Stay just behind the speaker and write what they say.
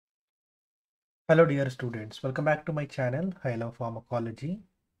Hello dear students, welcome back to my channel. I love pharmacology.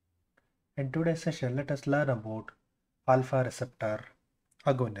 In today's session, let us learn about alpha receptor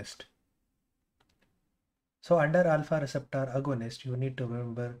agonist. So under alpha receptor agonist, you need to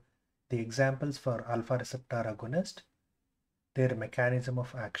remember the examples for alpha receptor agonist, their mechanism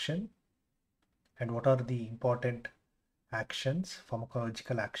of action, and what are the important actions,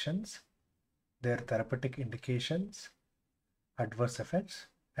 pharmacological actions, their therapeutic indications, adverse effects,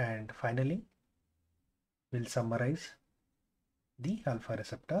 and finally, we'll summarize the alpha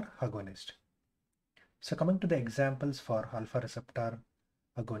receptor agonist. So coming to the examples for alpha receptor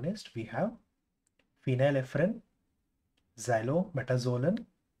agonist, we have phenylephrine, xylometazoline,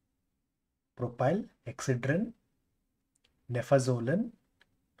 propylexidrin, nefazoline,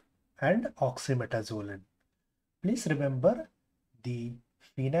 and oxymetazoline. Please remember the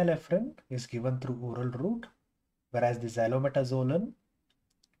phenylephrine is given through oral route, whereas the xylometazoline,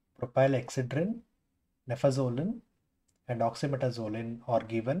 propylexidrin, nefazoline, and oxymetazoline are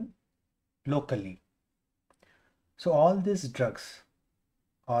given locally. So all these drugs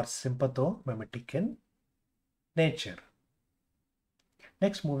are sympathomimetic in nature.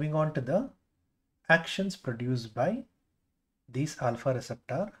 Next, moving on to the actions produced by these alpha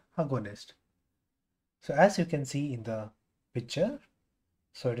receptor agonist. So as you can see in the picture,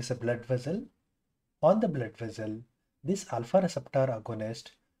 so it is a blood vessel. On the blood vessel, this alpha receptor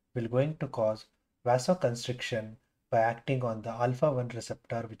agonist will going to cause vasoconstriction by acting on the alpha 1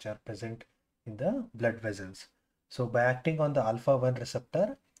 receptor which are present in the blood vessels. So by acting on the alpha 1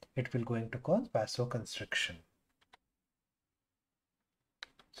 receptor, it will going to cause vasoconstriction.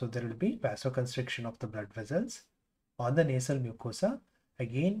 So there will be vasoconstriction of the blood vessels on the nasal mucosa.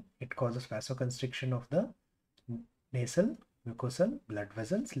 Again, it causes vasoconstriction of the nasal mucosal blood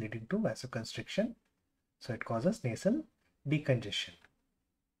vessels leading to vasoconstriction. So it causes nasal decongestion.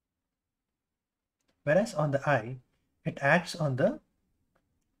 Whereas on the eye, it acts on the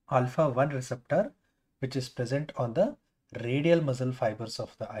alpha 1 receptor which is present on the radial muscle fibers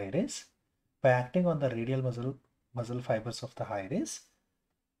of the iris. By acting on the radial muscle fibers of the iris,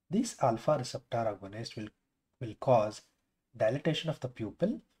 this alpha receptor agonist will cause dilatation of the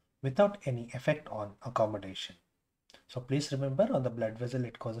pupil without any effect on accommodation. So please remember, on the blood vessel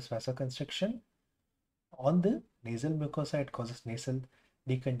it causes vasoconstriction. On the nasal mucosa it causes nasal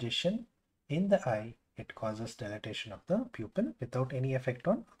decongestion. In the eye it causes dilatation of the pupil without any effect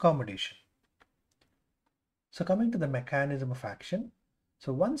on accommodation. So coming to the mechanism of action.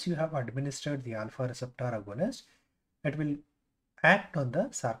 So once you have administered the alpha receptor agonist, it will act on the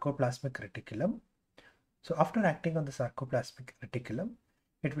sarcoplasmic reticulum. So after acting on the sarcoplasmic reticulum,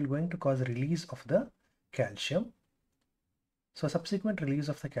 it will going to cause release of the calcium. So subsequent release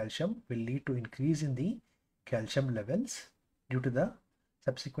of the calcium will lead to increase in the calcium levels due to the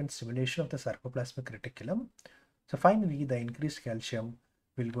subsequent stimulation of the sarcoplasmic reticulum. So finally, the increased calcium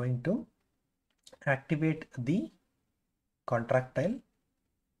will going to activate the contractile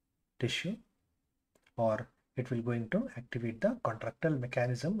tissue, or it will going to activate the contractile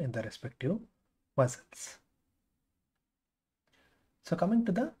mechanism in the respective muscles. So coming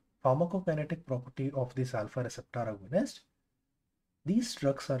to the pharmacokinetic property of this alpha receptor agonist, these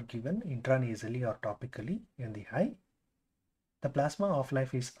drugs are given intranasally or topically in the eye. The plasma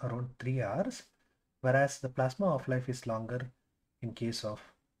half-life is around 3 hours, whereas the plasma half-life is longer in case of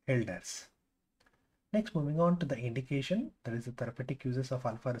elders. Next, moving on to the indication, that is the therapeutic uses of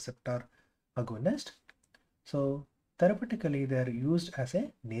alpha receptor agonist. So therapeutically, they are used as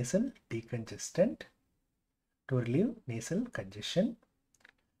a nasal decongestant to relieve nasal congestion,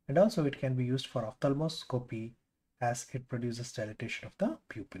 and also it can be used for ophthalmoscopy as it produces dilatation of the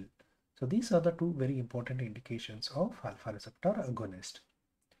pupil. So these are the two very important indications of alpha receptor agonist.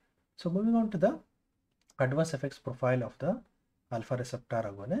 So moving on to the adverse effects profile of the alpha receptor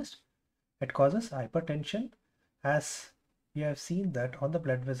agonist, it causes hypertension. As we have seen that on the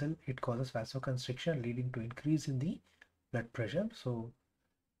blood vessel, it causes vasoconstriction leading to increase in the blood pressure. So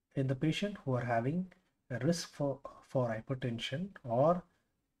in the patient who are having a risk for hypertension or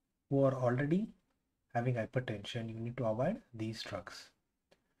who are already having hypertension, you need to avoid these drugs.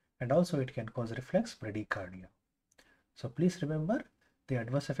 And also it can cause reflex bradycardia. So please remember the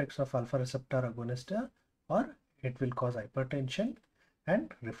adverse effects of alpha receptor agonist or it will cause hypertension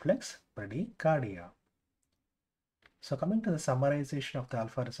and reflex bradycardia. So coming to the summarization of the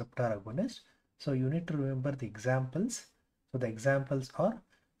alpha receptor agonist, so you need to remember the examples. So the examples are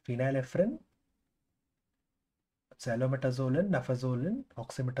phenylephrine, xylometazoline, nefazoline,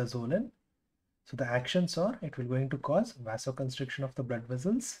 oxymetazoline. So the actions are, it will going to cause vasoconstriction of the blood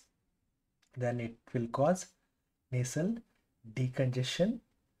vessels, then it will cause nasal decongestion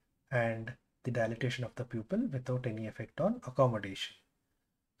and the dilatation of the pupil without any effect on accommodation.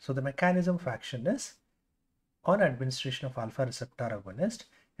 So the mechanism of action is, on administration of alpha receptor agonist,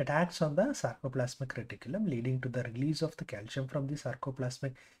 it acts on the sarcoplasmic reticulum, leading to the release of the calcium from the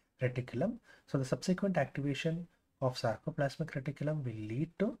sarcoplasmic reticulum. So the subsequent activation of sarcoplasmic reticulum will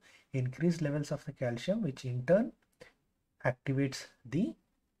lead to increased levels of the calcium, which in turn activates the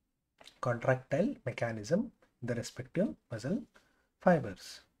contractile mechanism in the respective muscle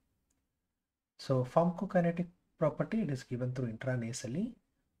fibers. So pharmacokinetic property, it is given through intranasally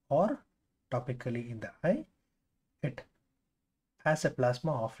or topically in the eye. It has a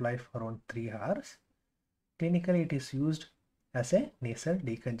plasma half-life around 3 hours. Clinically, it is used as a nasal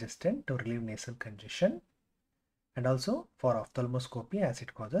decongestant to relieve nasal congestion, and also for ophthalmoscopy as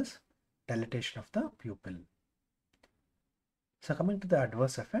it causes dilatation of the pupil. So coming to the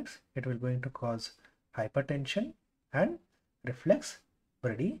adverse effects, it will going to cause hypertension and reflex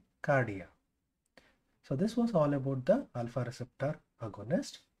bradycardia. So this was all about the alpha receptor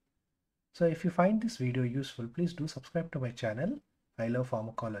agonist. So if you find this video useful, please do subscribe to my channel. I love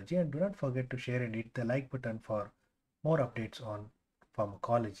pharmacology, and do not forget to share and hit the like button for more updates on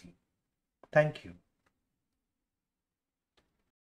pharmacology. Thank you.